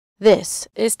This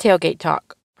is Tailgate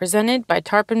Talk, presented by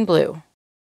Tarpon Blue.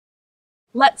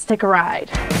 Let's take a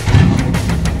ride.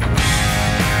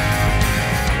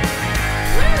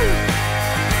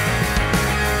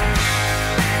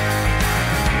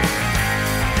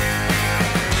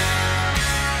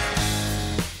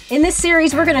 In this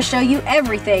series, we're going to show you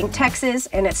everything Texas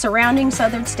and its surrounding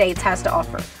southern states has to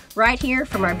offer, right here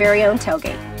from our very own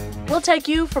tailgate. We'll take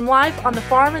you from life on the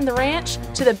farm and the ranch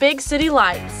to the big city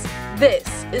lights. This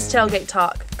is Tailgate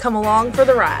Talk. Come along for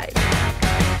the ride.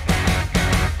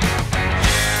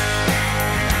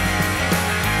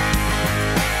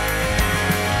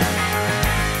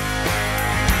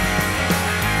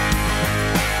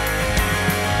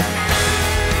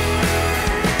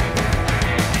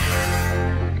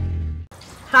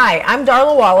 Hi, I'm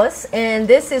Darla Wallace, and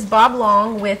this is Bob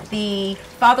Long with the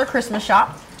Father Christmas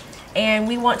Shop, and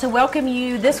we want to welcome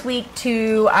you this week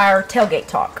to our Tailgate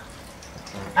Talk.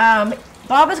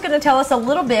 Bob is going to tell us a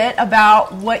little bit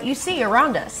about what you see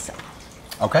around us.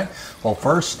 Okay. Well,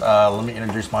 first, let me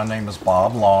introduce. My name is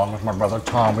Bob Long with my brother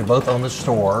Tom. We both own the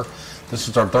store. This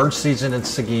is our third season in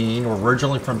Seguin. We're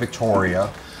originally from Victoria,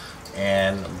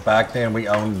 and back then we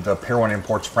owned the Pier 1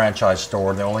 Imports franchise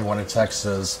store, the only one in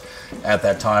Texas at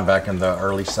that time, back in the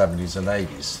early 70s and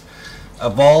 80s.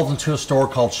 Evolved into a store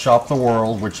called Shop the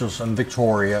World, which was in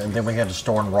Victoria, and then we had a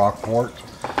store in Rockport,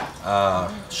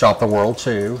 Shop the World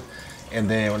too. And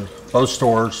then both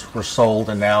stores were sold,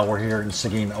 and now we're here in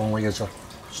Seguin only as a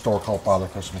store called Father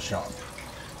Christmas Shop.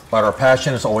 But our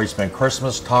passion has always been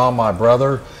Christmas. Tom, my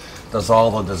brother, does all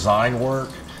the design work.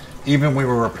 Even when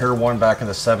we were at Pier 1 back in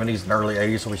the 70s and early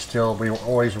 80s, we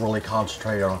always really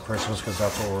concentrated on Christmas because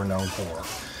that's what we're known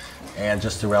for. And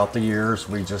just throughout the years,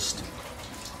 we just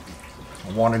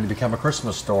wanted to become a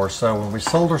Christmas store. So when we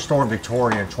sold our store in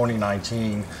Victoria in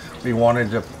 2019, we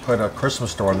wanted to put a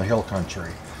Christmas store in the Hill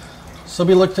Country. So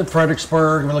we looked at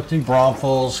Fredericksburg, we looked at New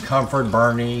Braunfels, Comfort,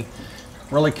 Bernie,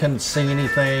 really couldn't see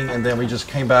anything, and then we just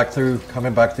coming back through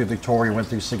Victoria, went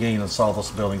through Seguin and saw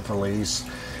this building for lease,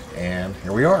 and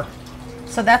here we are.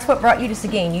 So that's what brought you to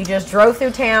Seguin. You just drove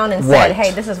through town and said, Right.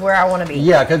 hey, this is where I want to be.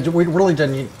 Yeah, because we really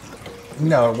didn't,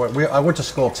 I went to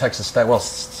school at Texas State, well,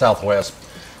 Southwest,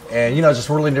 and, just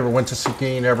really never went to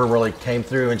Seguin, never really came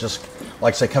through, and just,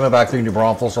 like I say, coming back through New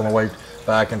Braunfels on the way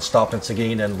back and stopped in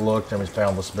Seguin and looked, and we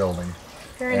found this building.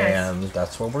 Very nice. And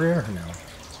that's what we're here now.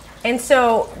 And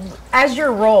so, as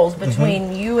your roles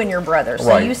between you and your brother, so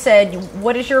Right. you said,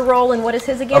 what is your role and what is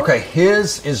his again? Okay,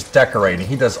 his is decorating.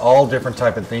 He does all different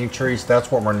type of theme trees.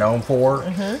 That's what we're known for.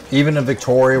 Even in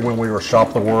Victoria, when we were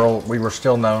Shop the World, we were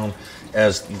still known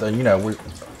as the,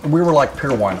 we were like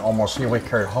Pier 1 almost. We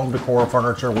carried home decor,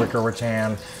 furniture, wicker,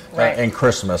 rattan, Right. and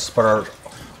Christmas. But our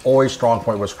always strong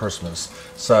point was Christmas.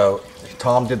 So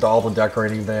Tom did all the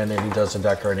decorating then, and he does the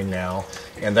decorating now.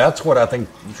 And that's what I think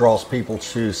draws people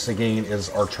to Seguin is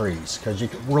our trees, because you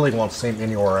really won't see them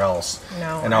anywhere else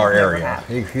in our area.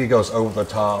 He goes over the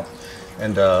top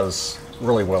and does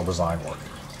really well designed work.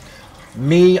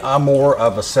 Me, I'm more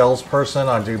of a salesperson.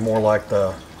 I do more like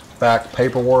the back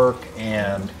paperwork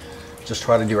and just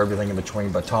try to do everything in between,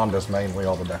 but Tom does mainly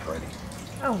all the decorating.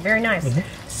 Oh, very nice.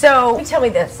 So, tell me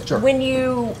this. Sure. When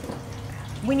you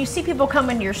see people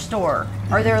come into your store,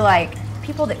 are there like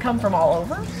people that come from all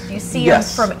over? Do you see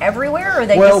Yes. them from everywhere, or are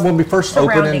they Well, just when we first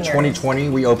opened in surrounding 2020,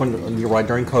 we opened right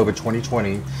during COVID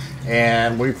 2020,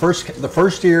 and the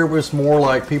first year was more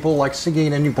like people like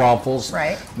Seguin and New Braunfels.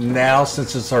 Right. Now,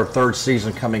 since it's our third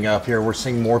season coming up here, we're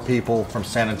seeing more people from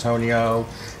San Antonio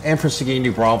and from Seguin,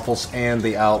 New Braunfels, and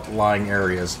the outlying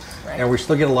areas. Right. And we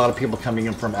still get a lot of people coming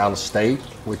in from out of state,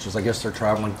 which is, I guess, they're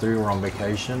traveling through or on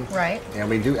vacation. Right. And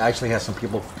we do actually have some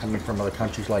people coming from other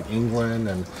countries like England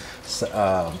and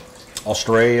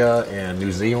Australia and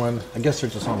New Zealand. I guess they're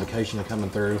just on vacation and coming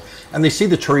through. And they see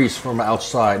the trees from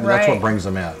outside, and that's what Right. brings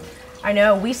them in. I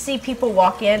know, we see people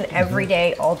walk in every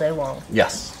day, all day long.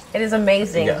 Yes. It is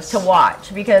amazing Yes. to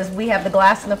watch because we have the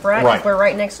glass in the front, Right. we're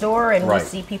right next door, and Right. we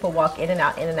see people walk in and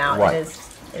out, in and out. Right. It is,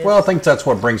 Well, I think that's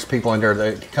what brings people in there.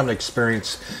 They come to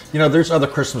experience, there's other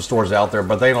Christmas stores out there,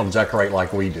 but they don't decorate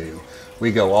like we do.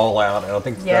 We go all out, and I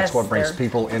think Yes, that's what brings they're-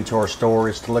 people into our store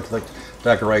is to look at the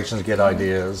decorations, get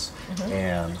ideas,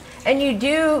 And you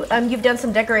do, you've done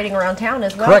some decorating around town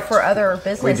as well Correct. for other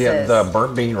businesses. We did the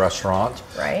Burnt Bean Restaurant.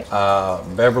 Right.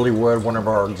 Beverly Wood, one of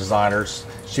our designers,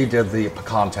 she did the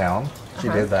Pecan Town. She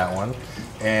did that one.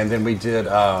 And then we did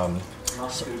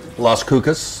Las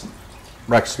Cucas,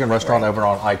 Mexican restaurant over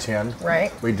on I-10.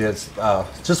 Right. We did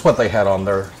just what they had on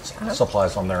their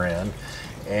supplies on their end.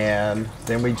 And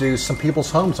then we do some people's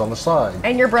homes on the side.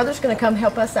 And your brother's going to come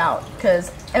help us out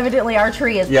because evidently our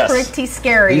tree is Yes. pretty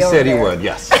scary. He over said he there. would,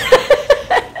 yes.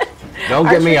 Don't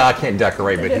get me, I can't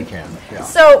decorate, but he can. Yeah.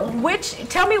 So,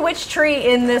 tell me which tree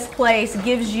in this place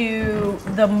gives you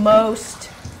the most,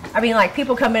 I mean, like,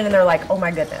 people come in and they're like, oh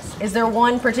my goodness. Is there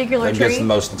one particular That tree? gets the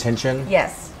most attention?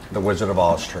 Yes. The Wizard of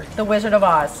Oz tree. The Wizard of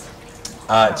Oz.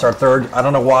 It's our third. I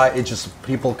don't know why. It just,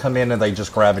 people come in and they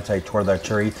just gravitate toward that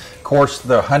tree. Of course,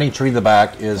 the honey tree in the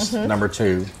back is number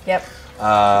 2. Yep.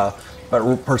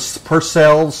 But per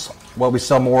sales, what we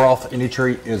sell more off any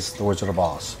tree is the Wizard of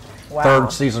Oz. Wow.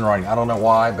 Third season running. I don't know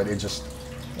why, but it just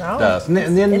does. And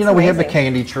then it's we have the amazing.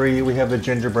 candy tree, we have the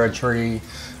gingerbread tree,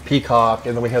 peacock,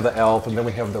 and then we have the elf, and then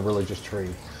we have the religious tree.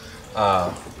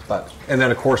 And then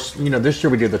of course, this year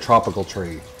we did the tropical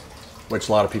tree, which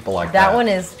a lot of people like. That one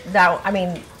is I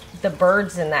mean, the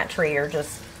birds in that tree are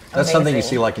just That's amazing. something you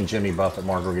see like in Jimmy Buffett,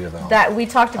 Margaritaville. That we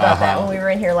talked about that when we were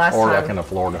in here last or time. like in a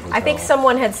Florida hotel. I think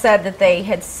someone had said that they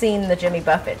had seen the Jimmy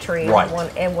Buffett tree Right.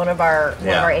 in one of our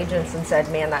agents and said,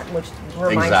 "Man, that reminds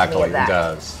me Exactly, of that." it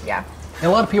does. Yeah. And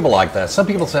a lot of people like that. Some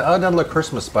people say, "Oh, it doesn't look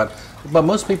Christmas," but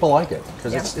most people like it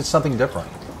because it's something different.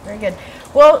 Very good.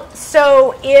 Well,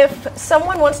 so if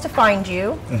someone wants to find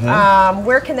you,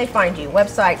 where can they find you?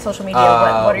 Website, social media,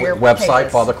 what are your website?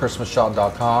 pages?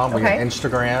 FatherChristmasShop.com. We have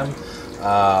Instagram.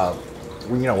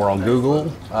 We're on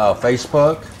Google,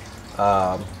 Facebook.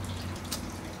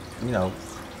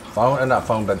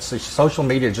 Social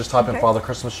media. Just type in Father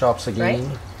Christmas Shop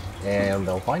Seguin, and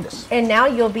they'll find us. And now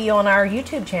you'll be on our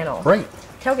YouTube channel. Great.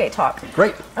 Tailgate Talk.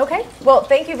 Great. Okay. Well,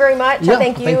 thank you very much. Yeah,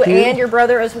 thank you thank you. and your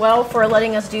brother as well for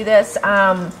letting us do this.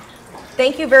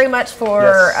 Thank you very much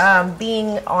for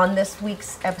being on this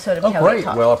week's episode of Tailgate Great.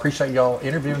 Talk. Well, I appreciate y'all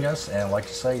interviewing us, and I'd like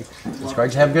to say it's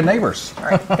great to have good neighbors. All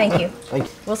right. Thank you. Thank you.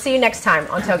 We'll see you next time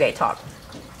on Tailgate Talk.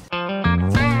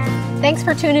 Thanks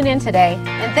for tuning in today,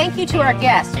 and thank you to our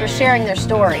guests for sharing their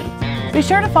story. Be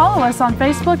sure to follow us on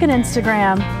Facebook and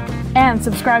Instagram and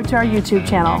subscribe to our YouTube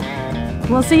channel.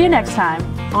 We'll see you next time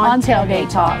on Tailgate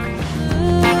Talk.